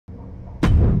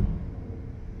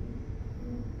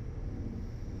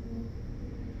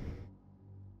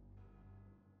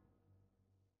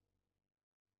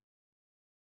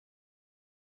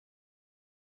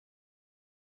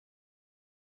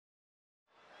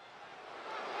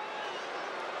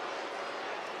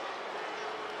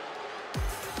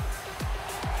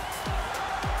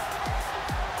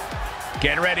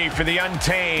Get ready for the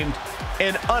untamed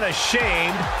and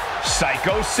unashamed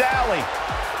Psycho Sally.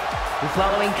 The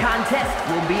following contest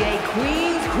will be a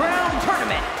Queen's Crown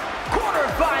Tournament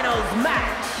quarterfinals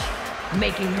match.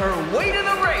 Making her way to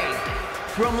the ring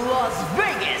from Las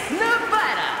Vegas,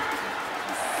 Nevada,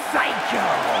 Psycho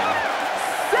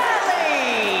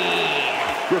Sally.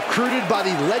 Recruited by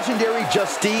the legendary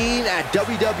Justine at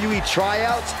WWE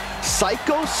tryouts,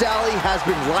 Psycho Sally has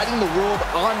been lighting the world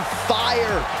on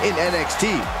fire in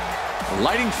NXT.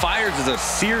 Lighting fires is a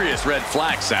serious red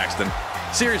flag, Saxton.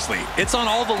 Seriously, it's on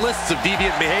all the lists of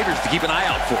deviant behaviors to keep an eye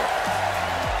out for.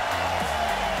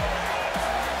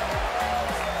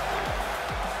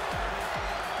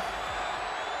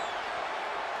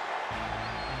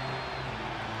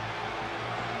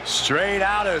 Straight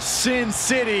out of Sin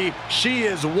City, she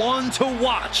is one to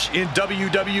watch in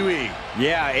WWE.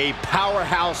 Yeah, a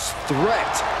powerhouse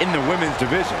threat in the women's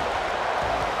division.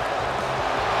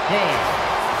 And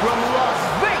from Las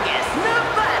Vegas,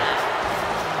 Nevada,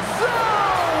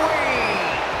 Zoe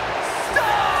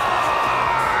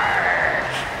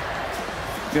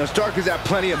Stark! Stark has had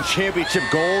plenty of championship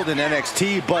gold in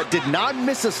NXT, but did not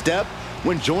miss a step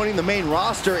when joining the main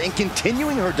roster and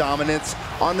continuing her dominance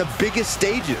on the biggest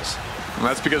stages. And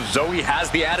that's because Zoe has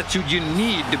the attitude you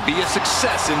need to be a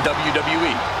success in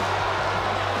WWE.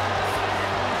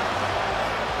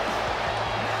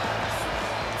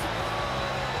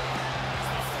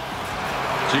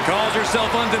 She calls herself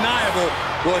undeniable.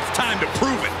 Well, it's time to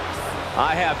prove it.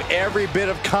 I have every bit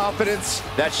of confidence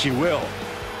that she will.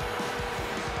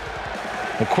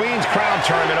 The Queen's Crown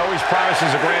Tournament always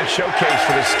promises a grand showcase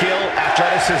for the skill,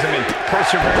 athleticism, and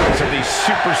perseverance of these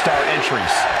superstar entries.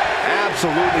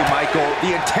 Absolutely, Michael.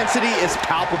 The intensity is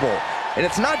palpable. And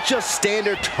it's not just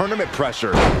standard tournament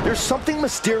pressure. There's something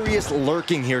mysterious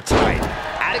lurking here tonight,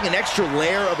 adding an extra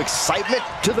layer of excitement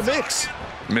to the mix.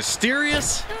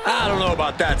 Mysterious? I don't know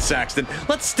about that, Saxton.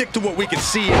 Let's stick to what we can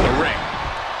see in the ring.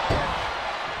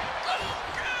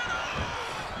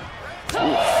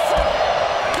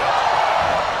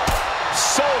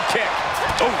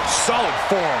 Oh, solid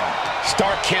forearm.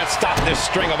 Stark can't stop this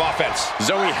string of offense.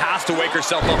 Zoe has to wake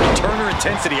herself up and turn her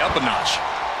intensity up a notch.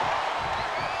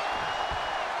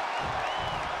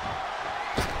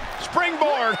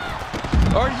 Springboard.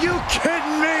 Are you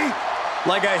kidding me?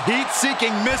 Like a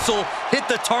heat-seeking missile, hit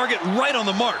the target right on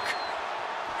the mark.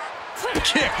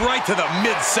 Kick right to the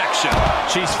midsection.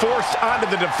 She's forced onto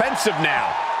the defensive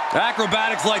now.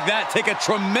 Acrobatics like that take a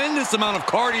tremendous amount of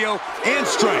cardio and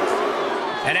strength.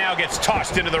 And now gets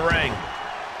tossed into the ring.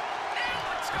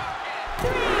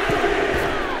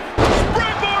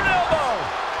 Springboard elbow!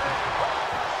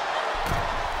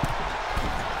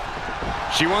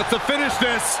 She wants to finish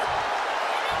this.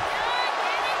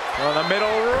 On the middle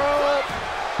rope.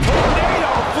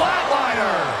 Tornado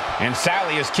flatliner! And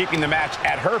Sally is keeping the match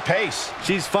at her pace.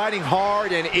 She's fighting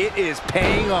hard, and it is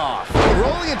paying off.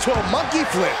 Rolling into a monkey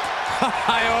flip.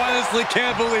 I honestly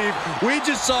can't believe we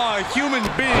just saw a human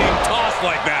being tossed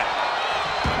like that.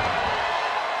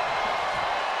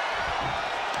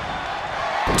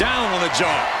 Down on the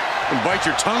jaw. And bite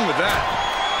your tongue with that.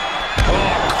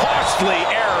 Oh, costly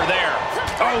error there.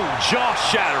 Oh,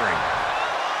 jaw-shattering.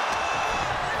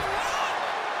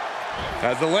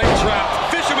 Has the leg trapped.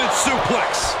 Fisherman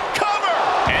suplex. Cover!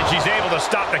 And she's able to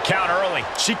stop the count early.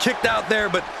 She kicked out there,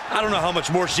 but I don't know how much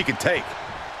more she can take.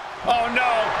 Oh, no.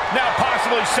 Now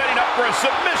possibly setting up for a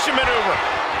submission maneuver.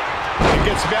 She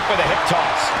gets met with a hip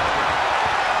toss.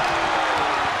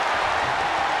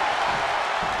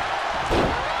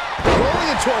 Rolling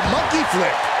into a monkey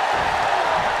flip.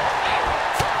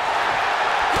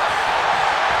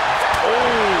 Oh,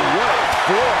 what a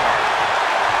forearm.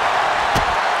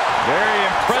 Very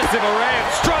impressive array of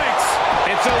strikes.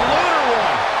 It's a lunar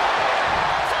one.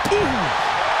 Ooh.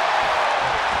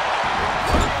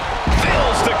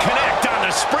 Fails to connect on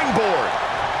the springboard.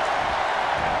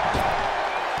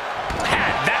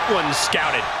 Had that one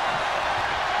scouted.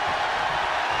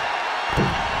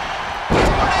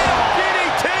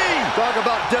 DDT! Talk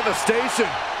about devastation.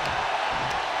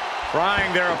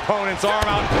 Prying their opponent's arm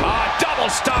out. Double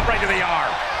stop right to the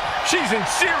arm. She's in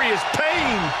serious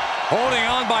pain. Holding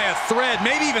on by a thread,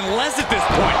 maybe even less at this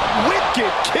point. Wicked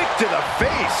kick to the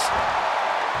face.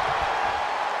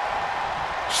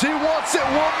 She wants it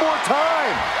one more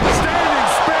time. Standing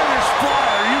Spanish fly,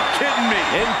 are you kidding me?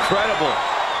 Incredible.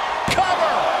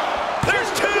 Cover! There's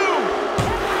two!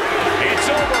 It's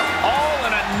over, all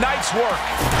in a night's work.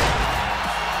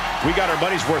 We got our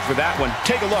money's worth with that one.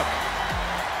 Take a look.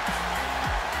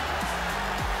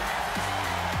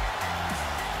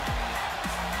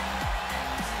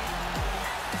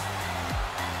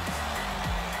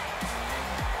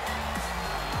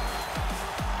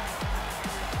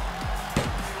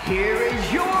 here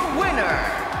is your winner,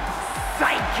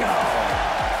 Psycho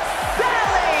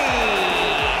Sally!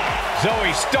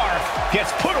 Zoe Stark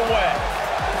gets put away.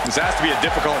 This has to be a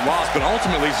difficult loss, but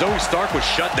ultimately Zoe Stark was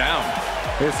shut down.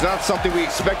 It's not something we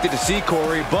expected to see,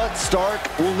 Corey, but Stark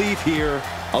will leave here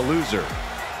a loser.